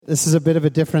This is a bit of a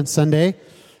different Sunday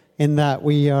in that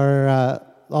we are,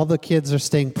 all the kids are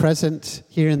staying present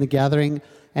here in the gathering,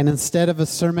 and instead of a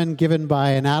sermon given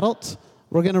by an adult,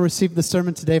 we're going to receive the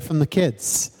sermon today from the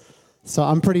kids. So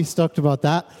I'm pretty stoked about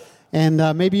that.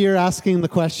 And maybe you're asking the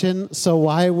question, so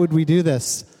why would we do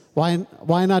this? Why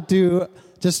not do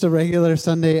just a regular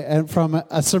Sunday and from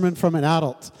a sermon from an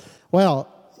adult?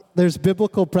 Well, there's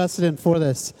biblical precedent for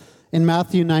this. In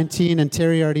Matthew 19, and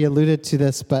Terry already alluded to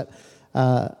this, but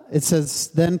it says,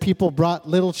 "Then people brought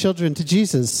little children to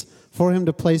Jesus for him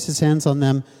to place his hands on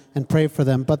them and pray for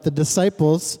them. But the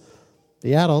disciples,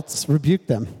 the adults, rebuked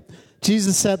them.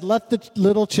 Jesus said, 'Let the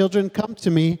little children come to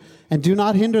me, and do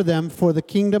not hinder them, for the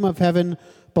kingdom of heaven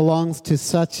belongs to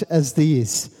such as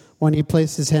these.' When he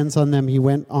placed his hands on them, he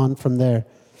went on from there."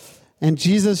 And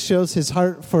Jesus shows his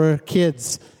heart for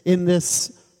kids in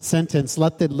this sentence,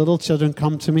 "Let the little children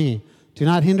come to me. Do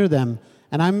not hinder them."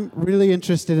 And I'm really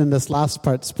interested in this last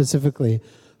part specifically.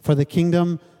 For the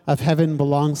kingdom of heaven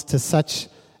belongs to such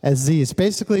as these.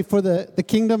 Basically, for the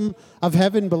kingdom of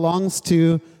heaven belongs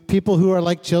to people who are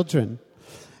like children.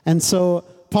 And so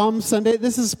Palm Sunday,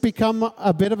 this has become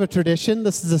a bit of a tradition.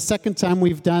 This is the second time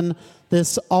we've done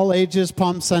this all ages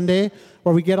Palm Sunday,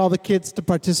 where we get all the kids to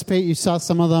participate. You saw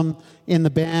some of them in the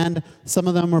band. Some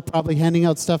of them were probably handing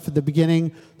out stuff at the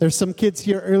beginning. There's some kids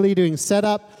here early doing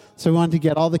setup, so we wanted to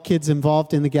get all the kids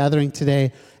involved in the gathering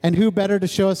today. And who better to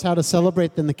show us how to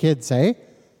celebrate than the kids, eh?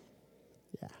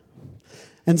 Yeah.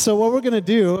 And so what we're going to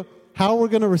do, how we're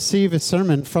going to receive a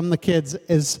sermon from the kids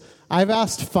is I've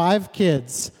asked 5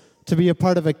 kids to be a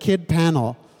part of a kid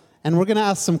panel. And we're going to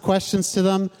ask some questions to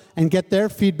them and get their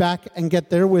feedback and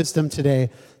get their wisdom today.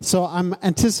 So I'm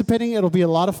anticipating it'll be a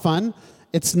lot of fun.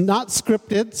 It's not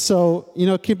scripted, so,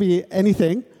 it could be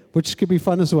anything, which could be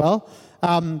fun as well.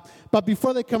 But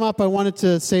before they come up, I wanted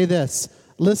to say this.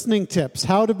 Listening tips.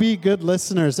 How to be good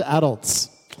listeners, adults.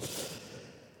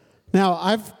 Now,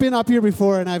 I've been up here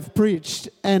before and I've preached,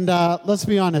 and let's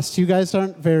be honest, you guys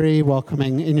aren't very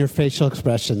welcoming in your facial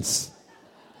expressions.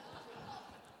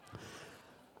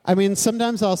 I mean,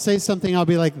 sometimes I'll say something, I'll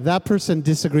be like, that person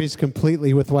disagrees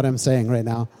completely with what I'm saying right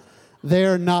now. They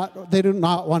do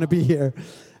not want to be here.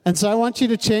 And so I want you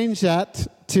to change that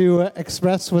to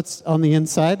express what's on the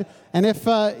inside. And if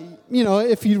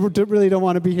you really don't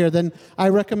want to be here, then I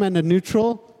recommend a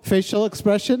neutral facial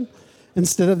expression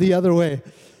instead of the other way.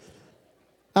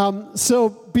 So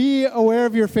be aware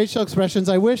of your facial expressions.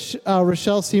 I wish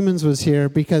Rochelle Siemens was here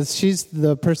because she's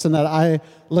the person that I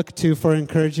look to for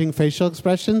encouraging facial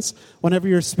expressions. Whenever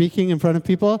you're speaking in front of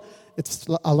people, it's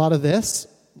a lot of this,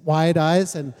 wide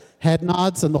eyes and head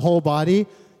nods and the whole body.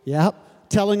 Yep.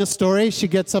 Telling a story, she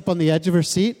gets up on the edge of her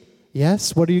seat.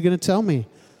 Yes, what are you going to tell me?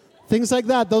 Things like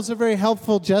that. Those are very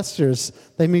helpful gestures.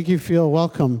 They make you feel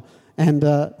welcome. And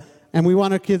we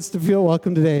want our kids to feel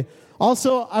welcome today.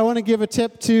 Also, I want to give a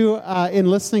tip to, in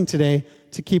listening today,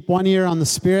 to keep one ear on the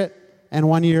Spirit and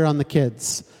one ear on the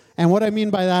kids. And what I mean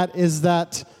by that is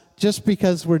that just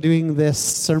because we're doing this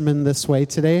sermon this way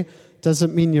today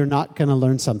doesn't mean you're not going to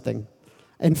learn something.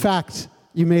 In fact,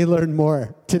 you may learn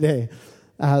more today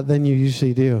than you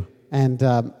usually do. And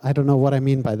I don't know what I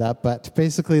mean by that, but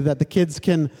basically that the kids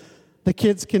can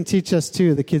teach us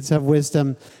too. The kids have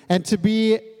wisdom. And to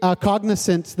be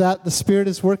cognizant that the Spirit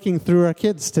is working through our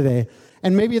kids today.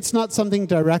 And maybe it's not something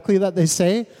directly that they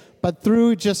say, but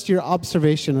through just your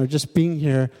observation or just being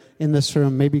here in this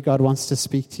room, maybe God wants to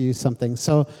speak to you something.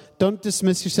 So don't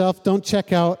dismiss yourself. Don't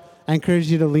check out. I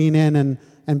encourage you to lean in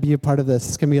and be a part of this.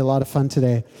 It's going to be a lot of fun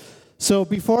today. So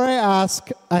before I ask,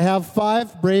 I have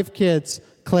 5 brave kids,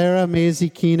 Clara, Maisie,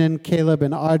 Keenan, Caleb,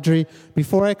 and Audrey.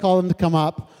 Before I call them to come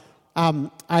up,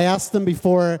 I asked them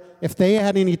before if they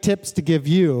had any tips to give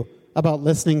you about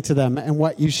listening to them and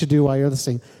what you should do while you're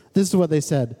listening. This is what they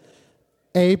said.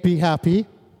 A, be happy.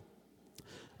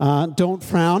 Don't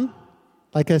frown.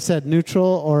 Like I said, neutral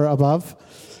or above.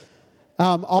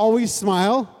 Always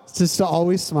smile. Just to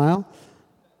always smile.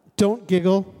 Don't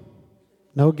giggle.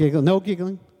 No giggle. No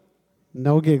giggling.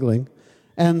 No giggling.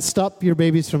 And stop your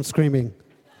babies from screaming.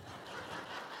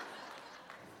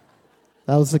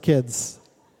 That was the kids.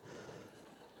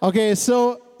 Okay,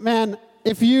 so, man,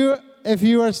 if you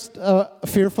are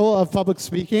fearful of public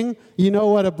speaking, you know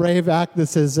what a brave act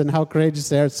this is and how courageous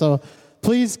they are. So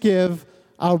please give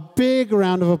a big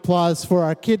round of applause for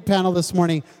our kid panel this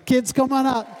morning. Kids, come on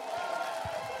up.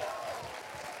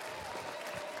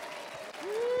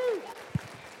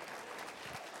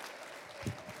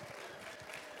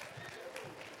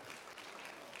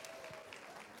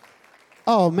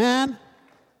 Oh, man.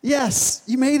 Yes,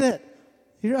 you made it.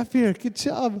 You're up here. Good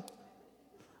job.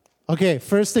 Okay,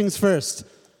 first things first.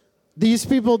 These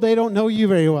people, they don't know you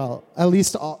very well, at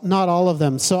least not all of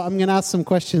them. So I'm going to ask some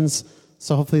questions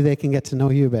so hopefully they can get to know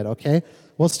you a bit, okay?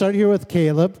 We'll start here with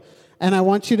Caleb, and I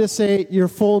want you to say your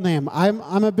full name.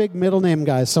 I'm a big middle name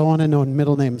guy, so I want to know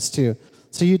middle names too.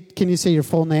 So can you say your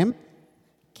full name?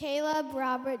 Caleb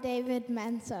Robert David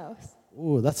Mensos.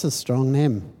 Ooh, that's a strong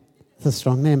name. That's a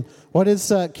strong name. What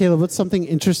is, Caleb, what's something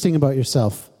interesting about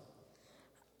yourself?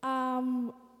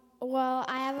 Well,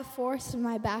 I have a forest in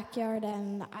my backyard,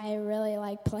 and I really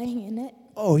like playing in it.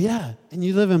 Oh, yeah. And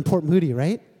you live in Port Moody,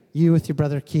 right? You with your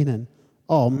brother Keenan.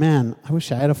 Oh, man. I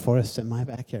wish I had a forest in my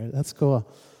backyard. That's cool.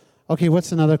 Okay,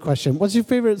 what's another question? What's your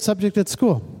favorite subject at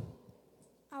school?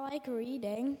 I like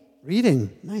reading.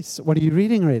 Reading. Nice. What are you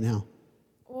reading right now?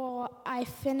 Well, I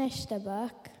finished a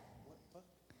book.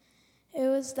 It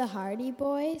was The Hardy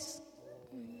Boys.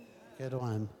 Good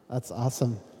one. That's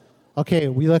awesome. Okay,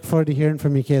 we look forward to hearing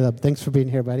from you, Caleb. Thanks for being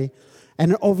here, buddy.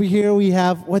 And over here we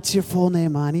have, what's your full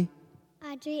name, Ani?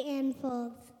 Audrey Ann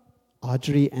Foles.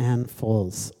 Audrey Ann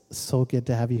Foles. So good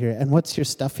to have you here. And what's your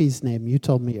stuffy's name? You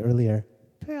told me earlier.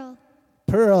 Pearl.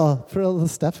 Pearl the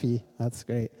stuffy. That's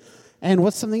great. And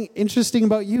what's something interesting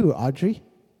about you, Audrey?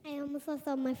 I almost lost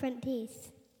all my front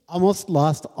teeth. Almost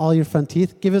lost all your front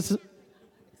teeth? Except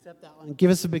that one. Give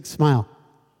us a big smile.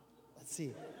 Let's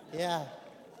see. Yeah.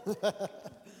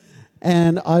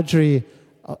 And Audrey,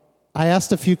 I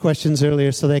asked a few questions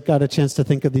earlier, so they got a chance to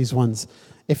think of these ones.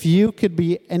 If you could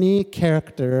be any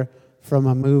character from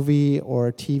a movie or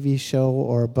a TV show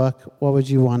or a book, what would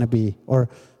you want to be? Or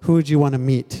who would you want to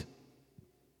meet?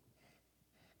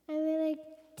 I would like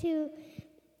to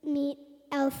meet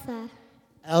Elsa.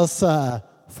 Elsa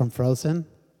from Frozen?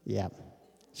 Yeah.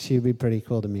 She'd be pretty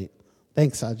cool to meet.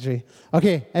 Thanks, Audrey.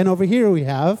 Okay, and over here we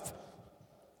have...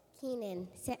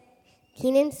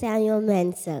 Keenan Samuel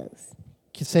Mensos.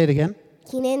 Say it again.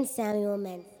 Keenan Samuel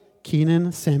Mensos.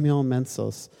 Keenan Samuel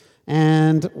Mensos.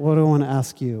 And what do I want to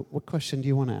ask you? What question do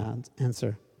you want to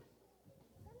answer?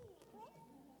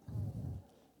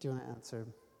 Do you want to answer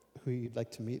who you'd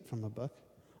like to meet from a book?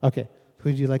 Okay. Who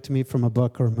would you like to meet from a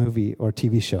book or movie or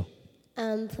TV show?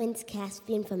 Prince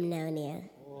Caspian from Narnia.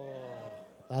 Oh,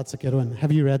 that's a good one.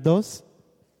 Have you read those?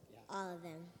 All of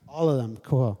them. All of them.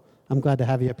 Cool. I'm glad to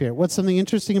have you up here. What's something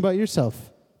interesting about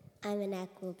yourself? I'm an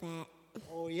acrobat.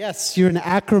 Oh, yes, you're an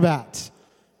acrobat.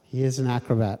 He is an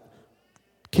acrobat.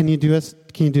 Can you do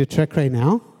a trick right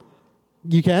now?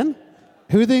 You can?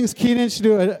 Who thinks Keenan should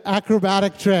do an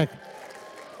acrobatic trick?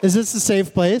 Is this a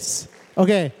safe place?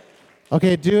 Okay.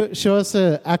 Okay, show us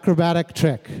an acrobatic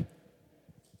trick.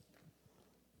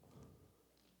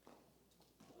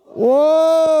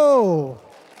 Whoa!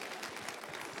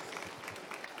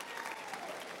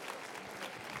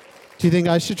 Do you think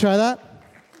I should try that?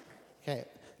 Okay.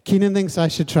 Keenan thinks I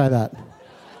should try that.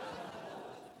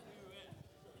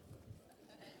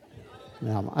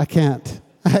 No, I can't.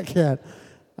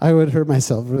 I would hurt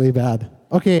myself really bad.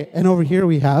 Okay, and over here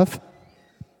we have...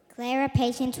 Clara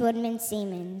Patience Woodman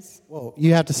Siemens. Whoa,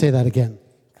 you have to say that again.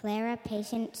 Clara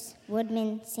Patience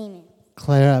Woodman Siemens.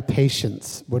 Clara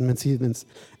Patience Woodman Siemens.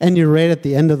 And you're right at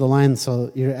the end of the line,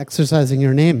 so you're exercising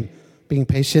your name, being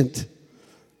patient.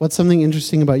 What's something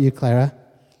interesting about you, Clara?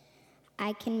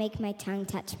 I can make my tongue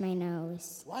touch my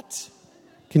nose. What?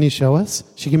 Can you show us?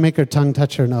 She can make her tongue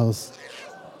touch her nose.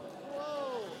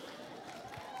 Whoa.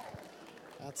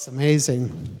 That's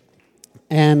amazing.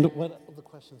 And what other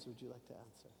questions would you like to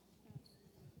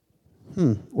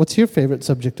answer? What's your favorite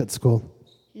subject at school?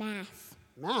 Math.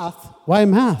 Math? Why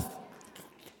math?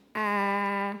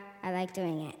 I like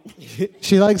doing it.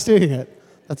 She likes doing it.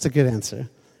 That's a good answer.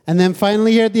 And then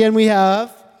finally here at the end we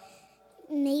have...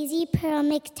 Maisie Pearl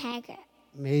McTaggart.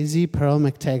 Maisie Pearl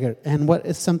McTaggart. And what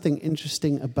is something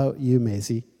interesting about you,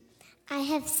 Maisie? I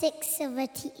have 6 silver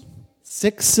teeth.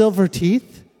 6 silver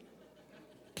teeth?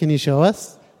 Can you show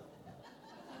us?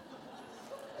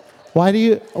 Why do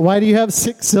you have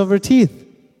 6 silver teeth?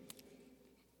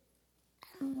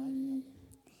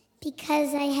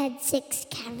 Because I had 6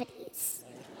 cavities.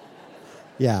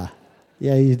 Yeah,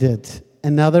 you did.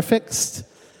 And now they're fixed.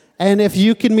 And if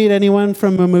you could meet anyone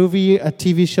from a movie, a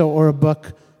TV show, or a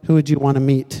book, who would you want to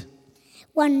meet?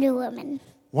 Wonder Woman.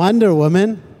 Wonder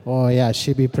Woman? Oh, yeah,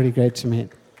 she'd be pretty great to meet.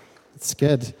 That's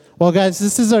good. Well, guys,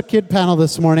 this is our kid panel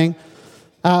this morning.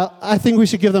 I think we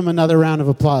should give them another round of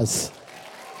applause.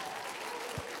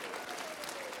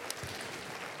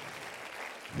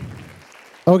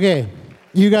 Okay,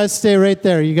 you guys stay right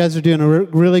there. You guys are doing a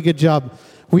really good job.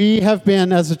 We have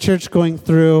been, as a church, going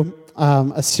through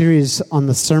a series on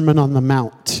the Sermon on the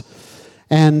Mount.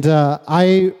 And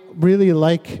I really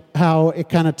like how it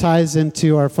kind of ties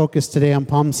into our focus today on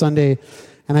Palm Sunday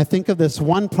And I think of this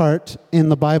one part in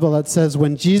the Bible that says,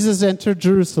 when Jesus entered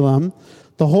Jerusalem,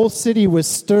 the whole city was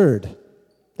stirred.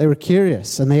 They were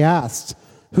curious, and they asked,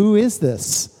 who is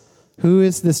this? Who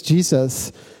is this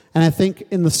Jesus? And I think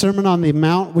in the Sermon on the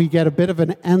Mount, we get a bit of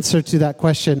an answer to that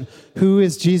question. Who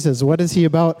is Jesus? What is he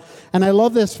about? And I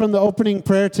love this from the opening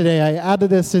prayer today. I added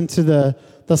this into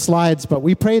the slides, but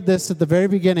we prayed this at the very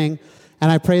beginning,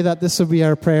 and I pray that this will be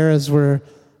our prayer as we're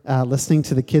listening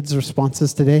to the kids'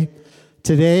 responses today.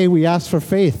 Today, we ask for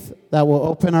faith that will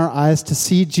open our eyes to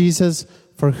see Jesus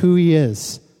for who he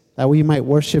is, that we might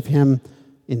worship him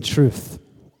in truth.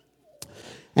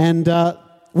 And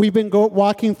we've been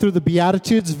walking through the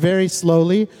Beatitudes very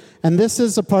slowly, and this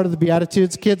is a part of the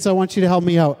Beatitudes. Kids, I want you to help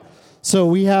me out. So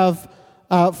we have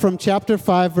from chapter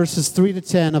 5, verses 3 to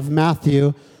 10 of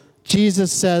Matthew,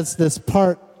 Jesus says this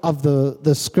part of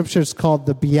the scriptures called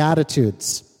the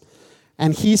Beatitudes.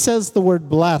 And he says the word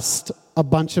blessed a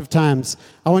bunch of times.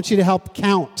 I want you to help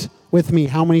count with me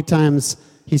how many times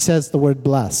he says the word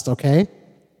blessed, okay?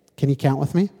 Can you count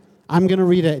with me? I'm going to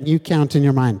read it, and you count in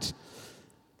your mind.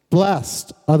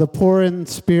 Blessed are the poor in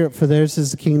spirit, for theirs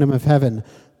is the kingdom of heaven.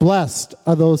 Blessed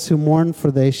are those who mourn, for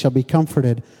they shall be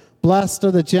comforted. Blessed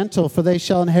are the gentle, for they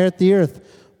shall inherit the earth.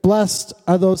 Blessed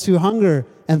are those who hunger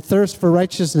and thirst for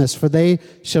righteousness, for they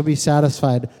shall be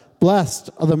satisfied. Blessed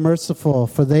are the merciful,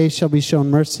 for they shall be shown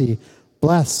mercy.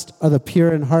 Blessed are the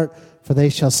pure in heart, for they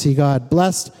shall see God.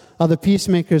 Blessed are the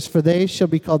peacemakers, for they shall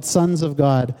be called sons of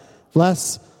God.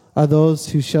 Blessed are those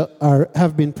who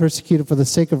have been persecuted for the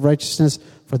sake of righteousness,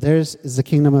 for theirs is the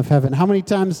kingdom of heaven. How many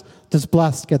times does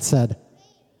blessed get said?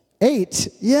 8.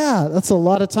 Yeah, that's a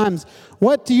lot of times.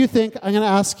 What do you think, I'm going to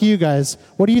ask you guys,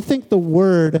 what do you think the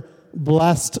word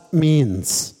blessed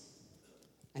means?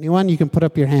 Anyone? You can put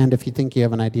up your hand if you think you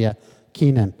have an idea.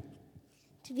 Keenan.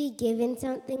 To be given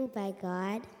something by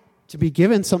God. To be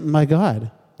given something by God.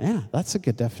 Yeah, that's a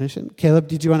good definition. Caleb,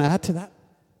 did you want to add to that?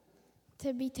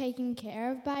 To be taken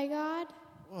care of by God.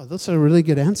 Oh, those are really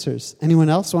good answers. Anyone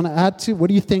else want to add to? What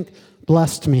do you think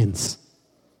blessed means?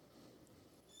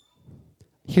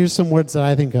 Here's some words that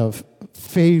I think of.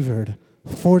 Favored,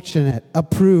 fortunate,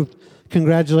 approved,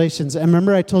 congratulations. And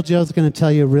remember I told you I was going to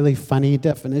tell you a really funny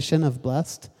definition of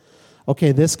blessed?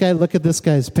 Okay, this guy, look at this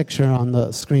guy's picture on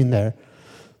the screen there.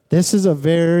 This is a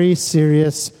very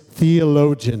serious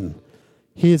theologian.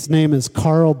 His name is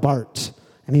Karl Barth,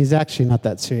 and he's actually not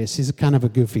that serious. He's kind of a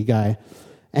goofy guy.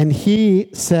 And he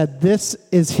said this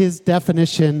is his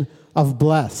definition of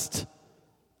blessed.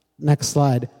 Next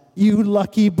slide. You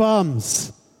lucky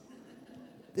bums.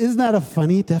 Isn't that a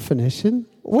funny definition?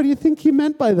 What do you think he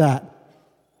meant by that?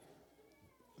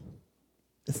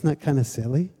 Isn't that kind of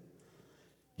silly?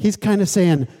 He's kind of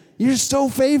saying, you're so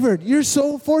favored. You're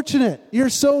so fortunate. You're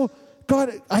so,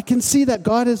 God, I can see that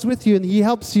God is with you and he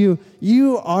helps you.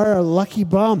 You are a lucky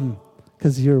bum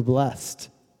because you're blessed.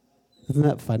 Isn't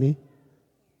that funny?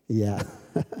 Yeah.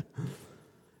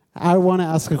 I want to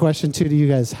ask a question too to you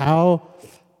guys. How,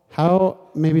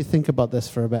 maybe think about this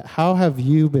for a bit. How have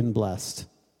you been blessed?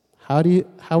 How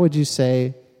would you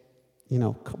say, you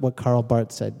know, what Karl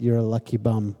Barth said, you're a lucky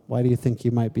bum? Why do you think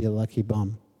you might be a lucky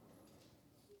bum?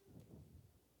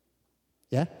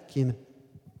 Yeah, Keenan?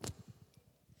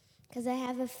 Because I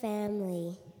have a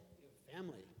family.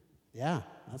 Family. Yeah,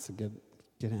 that's a good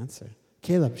answer.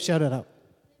 Caleb, shout it out.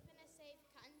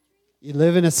 You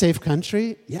live in a safe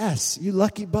country? Yes, you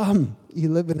lucky bum. You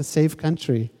live in a safe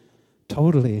country.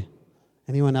 Totally.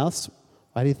 Anyone else?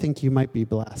 Why do you think you might be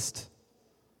blessed?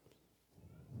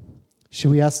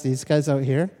 Should we ask these guys out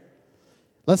here?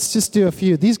 Let's just do a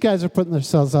few. These guys are putting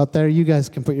themselves out there. You guys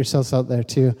can put yourselves out there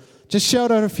too. Just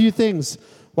shout out a few things.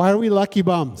 Why are we lucky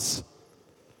bums?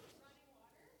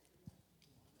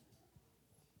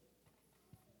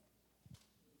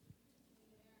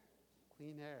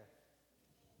 Clean air.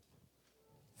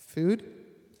 Food?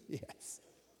 Yes.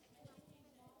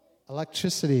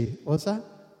 Electricity. What's that?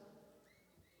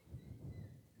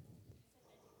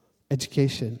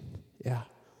 Education. Yeah.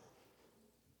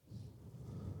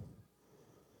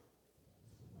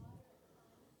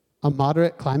 A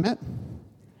moderate climate?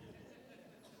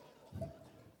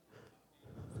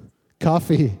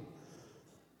 Coffee.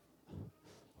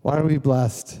 Why are we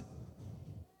blessed?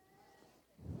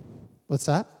 What's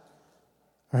that?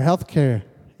 Our health care.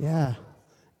 Yeah.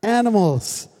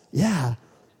 Animals. Yeah.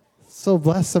 So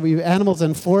blessed that we have animals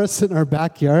and forests in our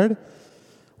backyard.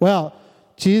 Well,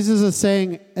 Jesus is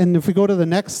saying, and if we go to the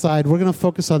next slide, we're going to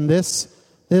focus on this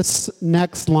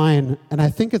next line, and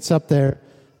I think it's up there.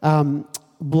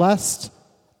 Blessed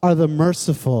are the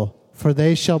merciful, for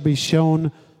they shall be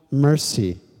shown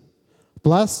mercy.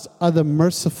 Blessed are the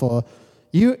merciful.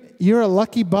 You're a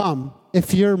lucky bum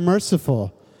if you're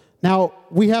merciful. Now,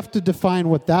 we have to define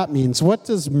what that means. What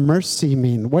does mercy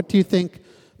mean? What do you think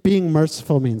being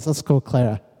merciful means? Let's go,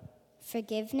 Clara.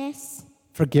 Forgiveness.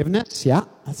 Forgiveness, yeah,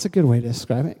 that's a good way to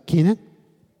describe it. Keenan?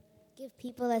 Give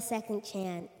people a second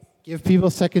chance. Give people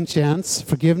a second chance.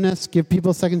 Forgiveness, give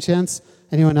people a second chance.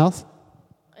 Anyone else?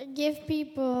 Give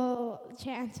people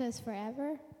chances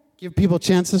forever. Give people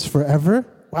chances forever?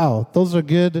 Wow, those are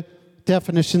good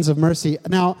definitions of mercy.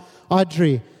 Now,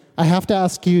 Audrey, I have to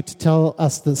ask you to tell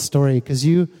us this story because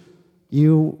you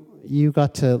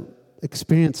got to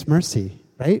experience mercy,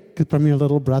 right? From your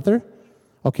little brother.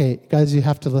 Okay, guys, you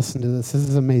have to listen to this. This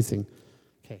is amazing.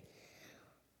 Okay.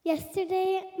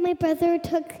 Yesterday, my brother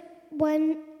took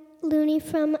one loonie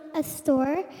from a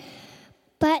store,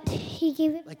 but he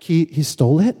gave it... Like he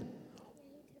stole it?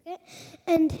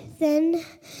 And then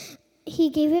he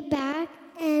gave it back,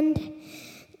 and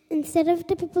instead of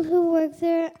the people who work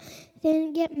there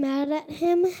didn't get mad at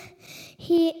him,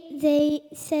 they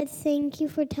said, "Thank you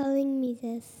for telling me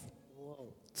this."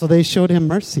 So they showed him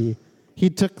mercy. He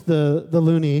took the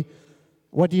loonie.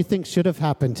 What do you think should have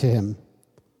happened to him?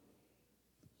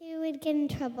 He would get in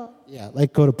trouble. Yeah,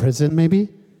 like go to prison maybe?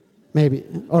 Maybe.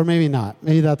 Or maybe not.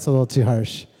 Maybe that's a little too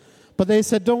harsh. But they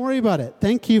said, don't worry about it.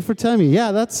 Thank you for telling me.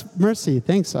 Yeah, that's mercy.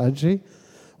 Thanks, Audrey.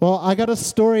 Well, I got a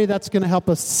story that's going to help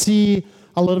us see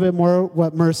a little bit more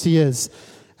what mercy is.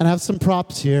 And I have some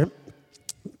props here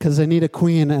because I need a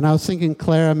queen. And I was thinking,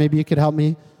 Clara, maybe you could help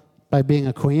me by being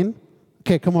a queen.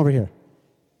 Okay, come over here.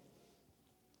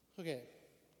 Okay,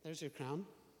 there's your crown.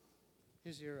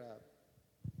 Here's your robe.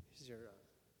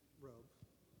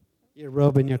 Your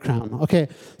robe and your crown. Okay,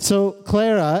 so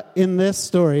Clara, in this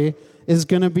story, is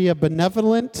going to be a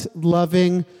benevolent,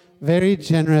 loving, very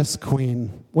generous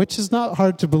queen, which is not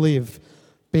hard to believe,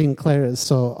 being Clara is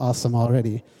so awesome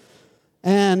already.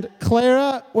 And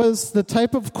Clara was the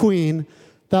type of queen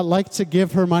that liked to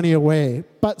give her money away,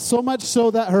 but so much so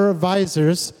that her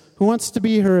advisors, who wants to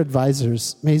be her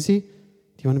advisors? Maisie? Do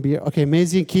you want to be? Okay,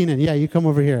 Maisie and Keenan. Yeah, you come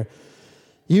over here.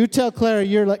 You tell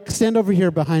Clara, stand over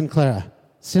here behind Clara.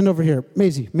 Stand over here.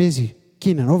 Maisie,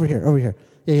 Keenan, over here.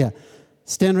 Yeah.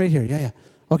 Stand right here. Yeah.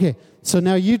 Okay, so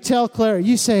now you tell Clara,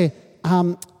 you say,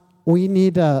 we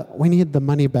need the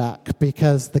money back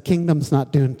because the kingdom's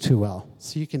not doing too well.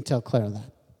 So you can tell Clara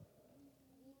that.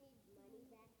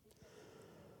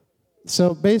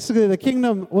 So basically the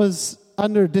kingdom was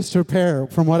under disrepair,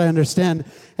 from what I understand,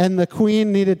 and the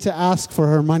queen needed to ask for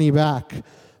her money back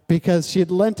because she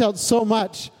had lent out so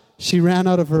much, she ran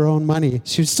out of her own money.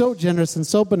 She was so generous and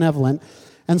so benevolent,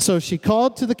 and so she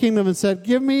called to the kingdom and said,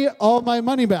 give me all my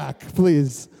money back,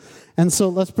 please. And so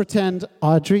let's pretend,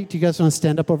 Audrey, do you guys want to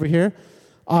stand up over here?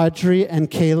 Audrey and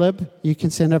Caleb, you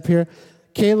can stand up here.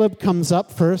 Caleb comes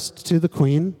up first to the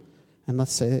queen, and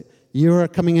let's say you are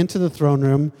coming into the throne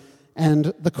room,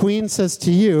 and the queen says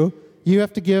to you, you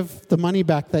have to give the money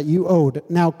back that you owed.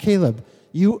 Now, Caleb,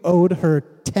 you owed her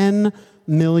 $10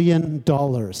 million.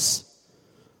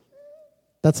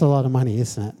 That's a lot of money,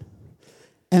 isn't it?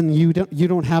 And you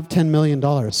don't have $10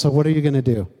 million, so what are you going to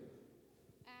do?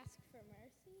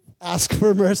 Ask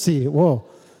for mercy. Whoa,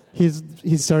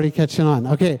 he's already catching on.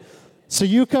 Okay, so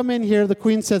you come in here, the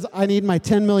queen says, I need my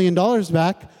 $10 million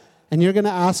back, and you're going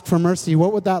to ask for mercy.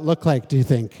 What would that look like, do you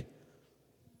think?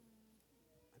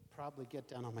 I'd probably get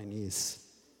down on my knees.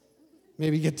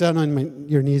 Maybe get down on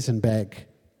your knees and beg.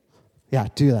 Yeah,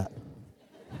 do that.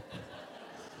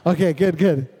 Okay,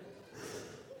 good.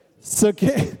 So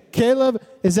Caleb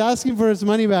is asking for his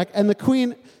money back, and the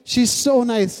queen, she's so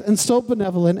nice and so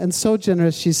benevolent and so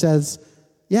generous, she says,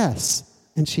 yes.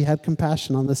 And she had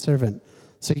compassion on the servant.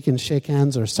 So you can shake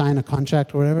hands or sign a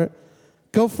contract or whatever.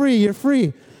 Go free, you're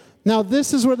free. Now,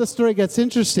 this is where the story gets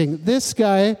interesting. This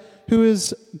guy who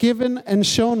is given and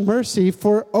shown mercy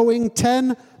for owing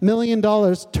 $10 million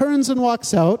turns and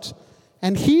walks out,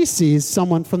 and he sees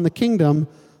someone from the kingdom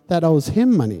that owes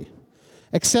him money.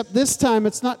 Except this time,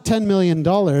 it's not $10 million.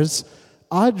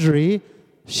 Audrey,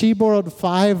 she borrowed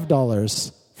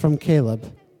 $5 from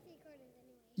Caleb.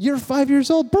 You're 5 years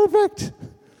old. Perfect.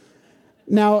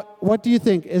 Now, what do you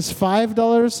think? Is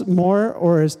 $5 more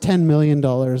or is $10 million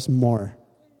more?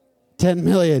 10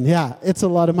 million, yeah. It's a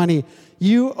lot of money.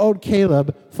 You owed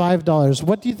Caleb $5.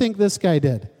 What do you think this guy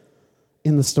did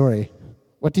in the story?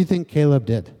 What do you think Caleb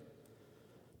did?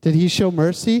 Did he show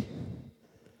mercy?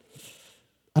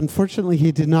 Unfortunately,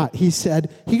 he did not. He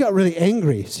got really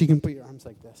angry. So you can put your arms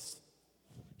like this.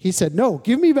 He said, no,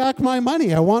 give me back my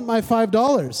money. I want my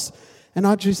 $5. And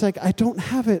Audrey's like, I don't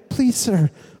have it. Please, sir.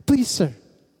 Please, sir.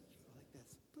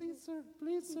 Please, sir.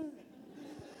 Please, sir.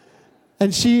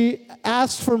 And she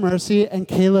asked for mercy, and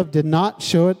Caleb did not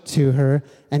show it to her,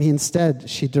 and instead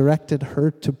she directed her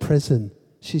to prison.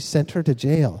 She sent her to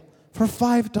jail for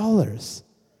 $5.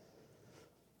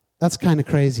 That's kind of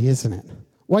crazy, isn't it?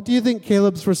 What do you think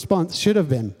Caleb's response should have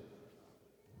been?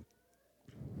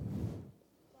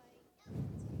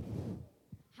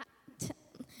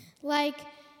 Like,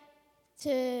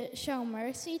 to show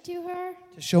mercy to her,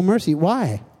 To show mercy.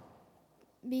 Why?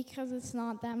 because it's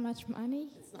not that much money.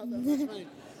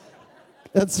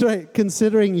 That's right.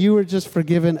 Considering you were just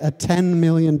forgiven a $10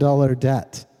 million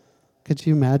debt. Could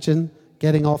you imagine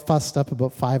getting all fussed up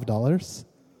about $5?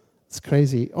 It's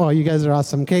crazy. Oh, you guys are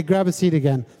awesome. Okay, grab a seat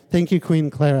again. Thank you, Queen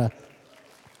Clara.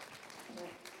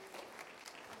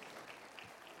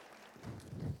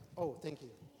 Oh, thank you.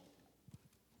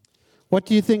 What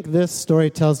do you think this story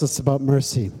tells us about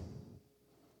mercy?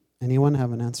 Anyone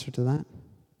have an answer to that?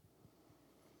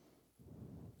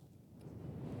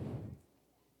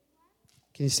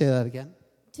 Can you say that again?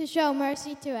 To show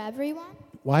mercy to everyone,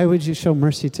 Why would you show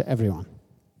mercy to everyone?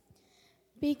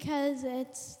 because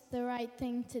it's the right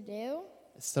thing to do.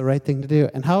 It's the right thing to do.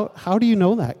 And how do you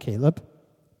know that, Caleb?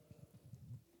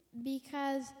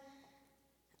 Because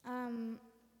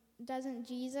doesn't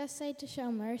Jesus say to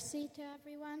show mercy to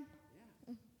everyone?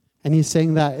 And he's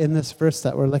saying that in this verse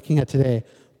that we're looking at today.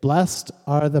 Blessed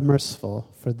are the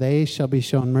merciful, for they shall be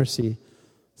shown mercy.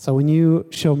 So when you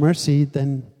show mercy,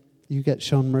 then you get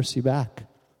shown mercy back.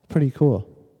 Pretty cool.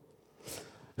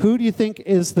 Who do you think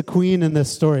is the queen in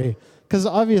this story? Because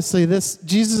obviously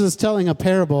Jesus is telling a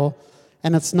parable,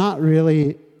 and it's not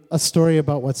really a story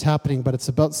about what's happening, but it's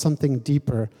about something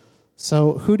deeper.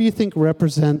 So who do you think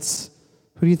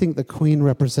the queen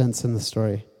represents in the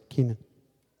story? Keenan.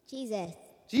 Jesus.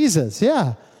 Jesus,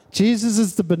 yeah. Jesus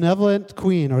is the benevolent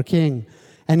queen or king,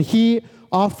 and he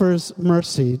offers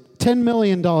mercy, $10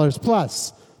 million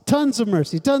plus, tons of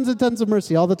mercy, tons and tons of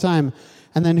mercy all the time.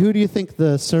 And then who do you think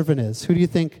the servant is? Who do you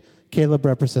think Caleb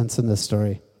represents in this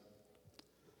story?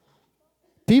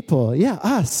 People, yeah,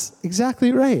 us,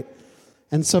 exactly right.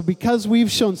 And so because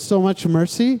we've shown so much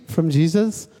mercy from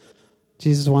Jesus,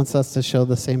 Jesus wants us to show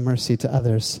the same mercy to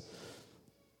others.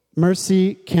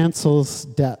 Mercy cancels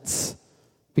debts.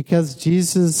 Because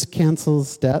Jesus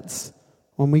cancels debts,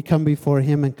 when we come before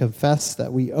him and confess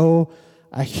that we owe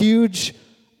a huge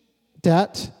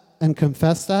debt and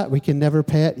confess that, we can never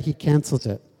pay it, he cancels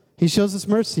it. He shows us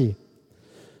mercy.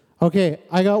 Okay,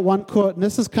 I got one quote, and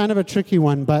this is kind of a tricky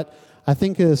one, but I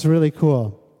think it is really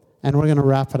cool. And we're going to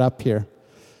wrap it up here.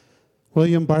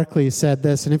 William Barclay said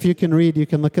this, and if you can read, you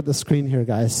can look at the screen here,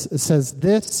 guys. It says,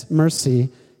 this mercy,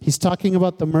 he's talking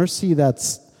about the mercy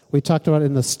we talked about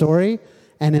in the story,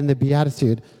 and in the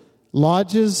Beatitude,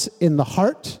 lodges in the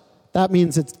heart. That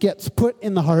means it gets put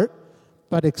in the heart,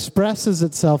 but expresses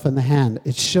itself in the hand.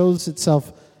 It shows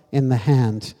itself in the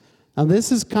hand. Now,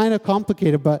 this is kind of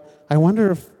complicated, but I wonder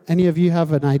if any of you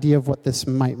have an idea of what this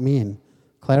might mean.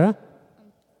 Clara?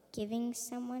 Giving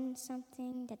someone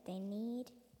something that they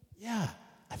need. Yeah,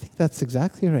 I think that's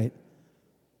exactly right.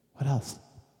 What else?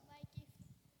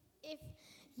 If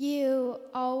you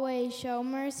always show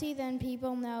mercy, then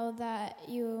people know that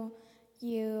you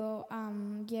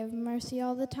give mercy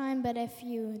all the time. But if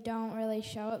you don't really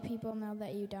show it, people know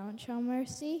that you don't show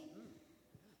mercy.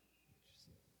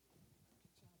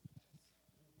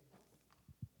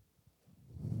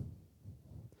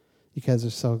 You guys are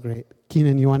so great.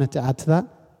 Keenan, you wanted to add to that?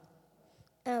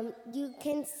 You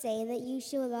can say that you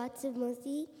show lots of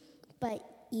mercy, but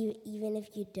even if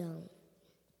you don't.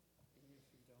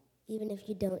 Even if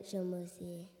you don't show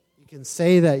mercy. You can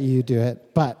say that you do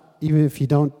it, but even if you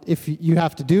don't, you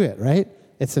have to do it, right?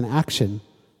 It's an action.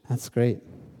 That's great.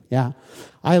 Yeah.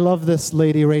 I love this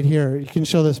lady right here. You can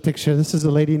show this picture. This is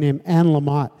a lady named Anne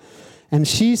Lamott. And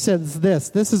she says this.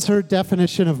 This is her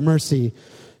definition of mercy.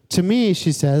 To me,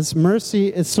 she says, mercy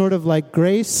is sort of like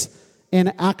grace in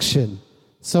action.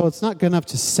 So it's not good enough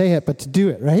to say it, but to do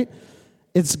it, right?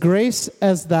 It's grace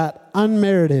as that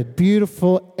unmerited,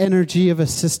 beautiful energy of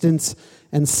assistance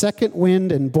and second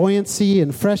wind and buoyancy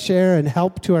and fresh air and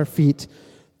help to our feet.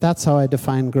 That's how I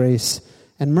define grace.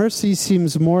 And mercy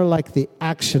seems more like the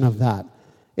action of that.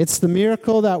 It's the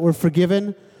miracle that we're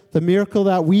forgiven, the miracle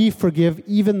that we forgive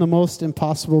even the most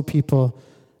impossible people,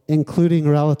 including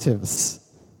relatives.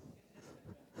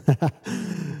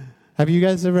 Have you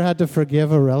guys ever had to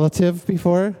forgive a relative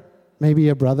before? Maybe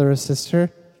a brother or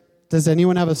sister? Does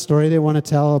anyone have a story they want to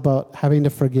tell about having to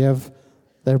forgive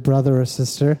their brother or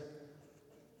sister?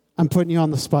 I'm putting you on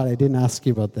the spot. I didn't ask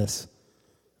you about this.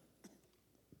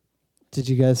 Did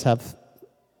you guys have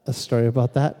a story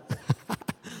about that?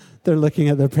 They're looking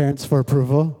at their parents for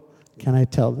approval. Can I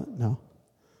tell them? No.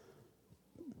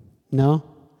 No?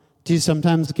 Do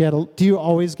you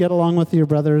always get along with your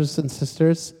brothers and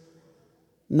sisters?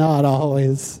 Not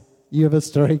always. You have a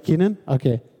story, Keenan?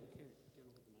 Okay.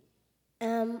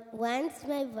 Once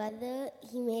my brother,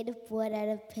 he made a fort out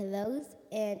of pillows,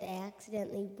 and I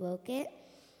accidentally broke it,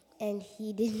 and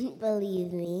he didn't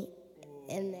believe me,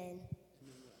 and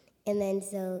then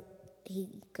so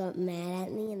he got mad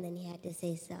at me, and then he had to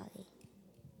say sorry.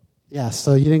 Yeah,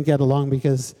 so you didn't get along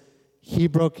because he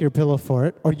broke your pillow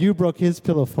fort, or you broke his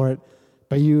pillow fort,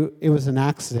 but it was an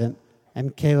accident,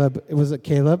 and Caleb, was it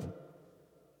Caleb?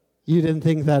 You didn't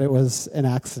think that it was an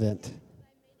accident.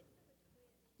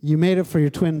 You made it for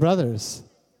your twin brothers.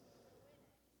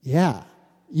 Yeah.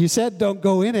 You said don't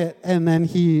go in it, and then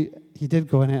he did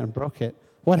go in it and broke it.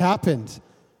 What happened?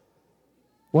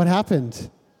 What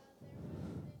happened?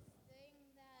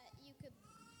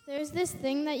 There's this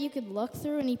thing that you could look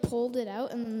through, and he pulled it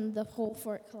out, and the whole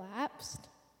fort collapsed.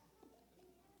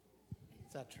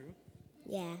 Is that true?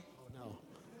 Yeah. Oh, no.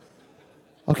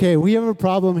 Okay, we have a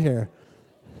problem here.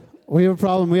 We have a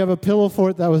problem. We have a pillow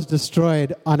fort that was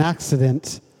destroyed on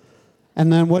accident.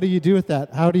 And then what do you do with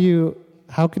that? How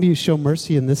can you show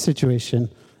mercy in this situation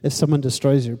if someone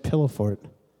destroys your pillow fort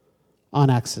on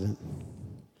accident?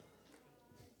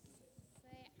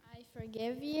 Say, I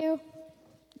forgive you.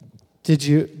 Did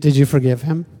you forgive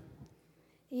him?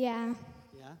 Yeah.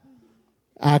 Yeah.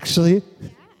 Actually?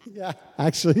 Yeah,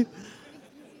 actually.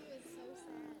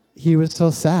 He was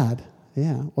so sad.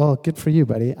 Yeah. Well, good for you,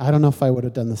 buddy. I don't know if I would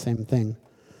have done the same thing.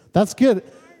 That's good.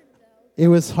 It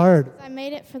was hard. I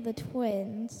made it for the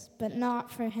twins, but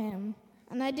not for him.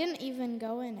 And I didn't even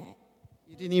go in it.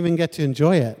 You didn't even get to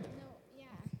enjoy it. No,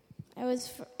 yeah.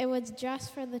 It was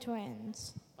just for the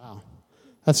twins. Wow.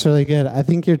 That's really good. I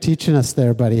think you're teaching us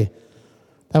there, buddy.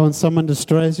 That when someone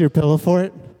destroys your pillow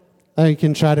fort, that you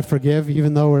can try to forgive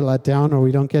even though we're let down or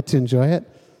we don't get to enjoy it.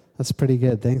 That's pretty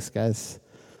good. Thanks, guys.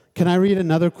 Can I read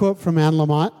another quote from Anne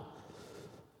Lamott?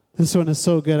 This one is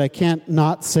so good, I can't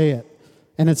not say it.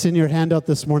 And it's in your handout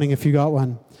this morning if you got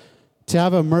one. To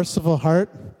have a merciful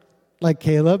heart, like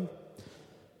Caleb,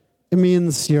 it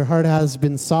means your heart has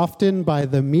been softened by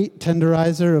the meat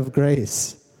tenderizer of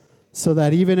grace, so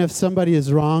that even if somebody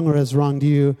is wrong or has wronged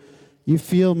you, you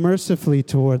feel mercifully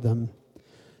toward them.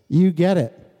 You get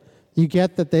it. You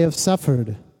get that they have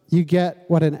suffered. You get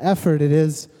what an effort it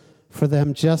is for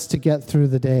them just to get through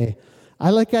the day. I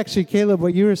like actually, Caleb,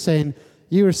 what you were saying.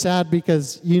 You were sad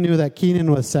because you knew that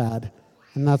Keenan was sad,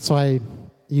 and that's why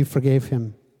you forgave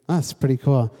him. That's pretty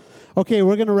cool. Okay,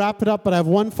 we're going to wrap it up, but I have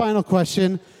one final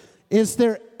question. Is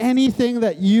there anything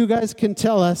that you guys can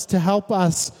tell us to help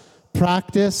us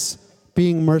practice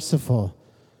being merciful?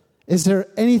 Is there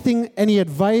anything, any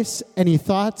advice, any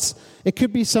thoughts? It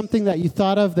could be something that you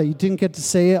thought of that you didn't get to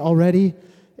say already.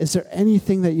 Is there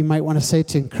anything that you might want to say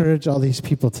to encourage all these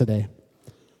people today?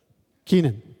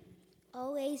 Keenan.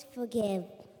 Always forgive.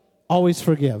 Always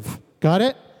forgive. Got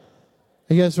it?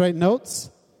 Are you guys writing notes?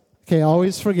 Okay,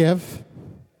 always forgive.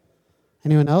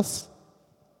 Anyone else?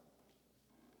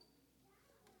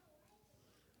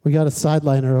 We got a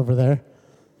sideliner over there.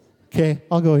 Okay,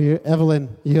 I'll go here.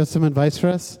 Evelyn, you have some advice for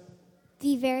us?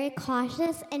 Be very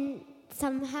cautious and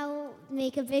somehow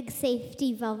make a big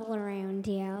safety bubble around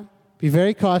you. Be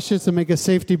very cautious and make a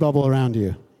safety bubble around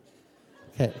you.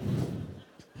 Okay.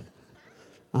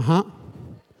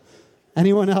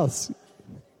 Anyone else?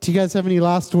 Do you guys have any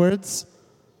last words?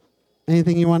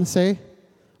 Anything you want to say?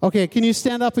 Okay, can you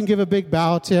stand up and give a big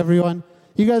bow to everyone?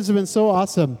 You guys have been so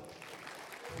awesome.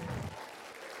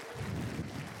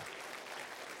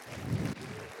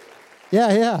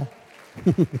 Yeah.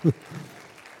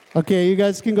 Okay, you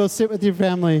guys can go sit with your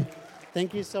family.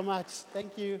 Thank you so much.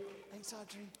 Thank you. Thanks,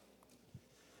 Audrey.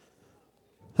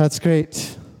 That's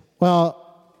great. Well,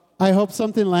 I hope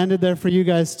something landed there for you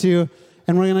guys too.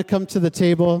 And we're going to come to the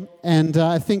table. And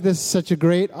I think this is such a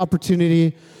great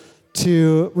opportunity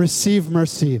to receive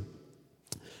mercy,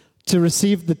 to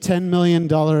receive the $10 million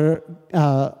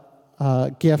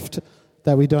gift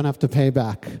that we don't have to pay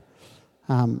back.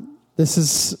 This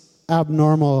is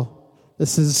abnormal.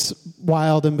 This is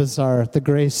wild and bizarre, the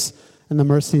grace and the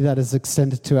mercy that is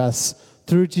extended to us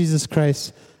through Jesus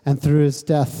Christ and through his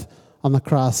death on the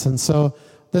cross. And so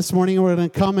this morning we're going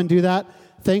to come and do that.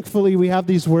 Thankfully, we have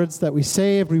these words that we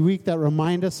say every week that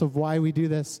remind us of why we do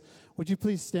this. Would you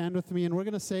please stand with me? And we're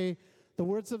going to say the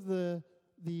words of the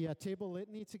table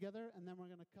litany together, and then we're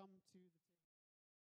going to come to...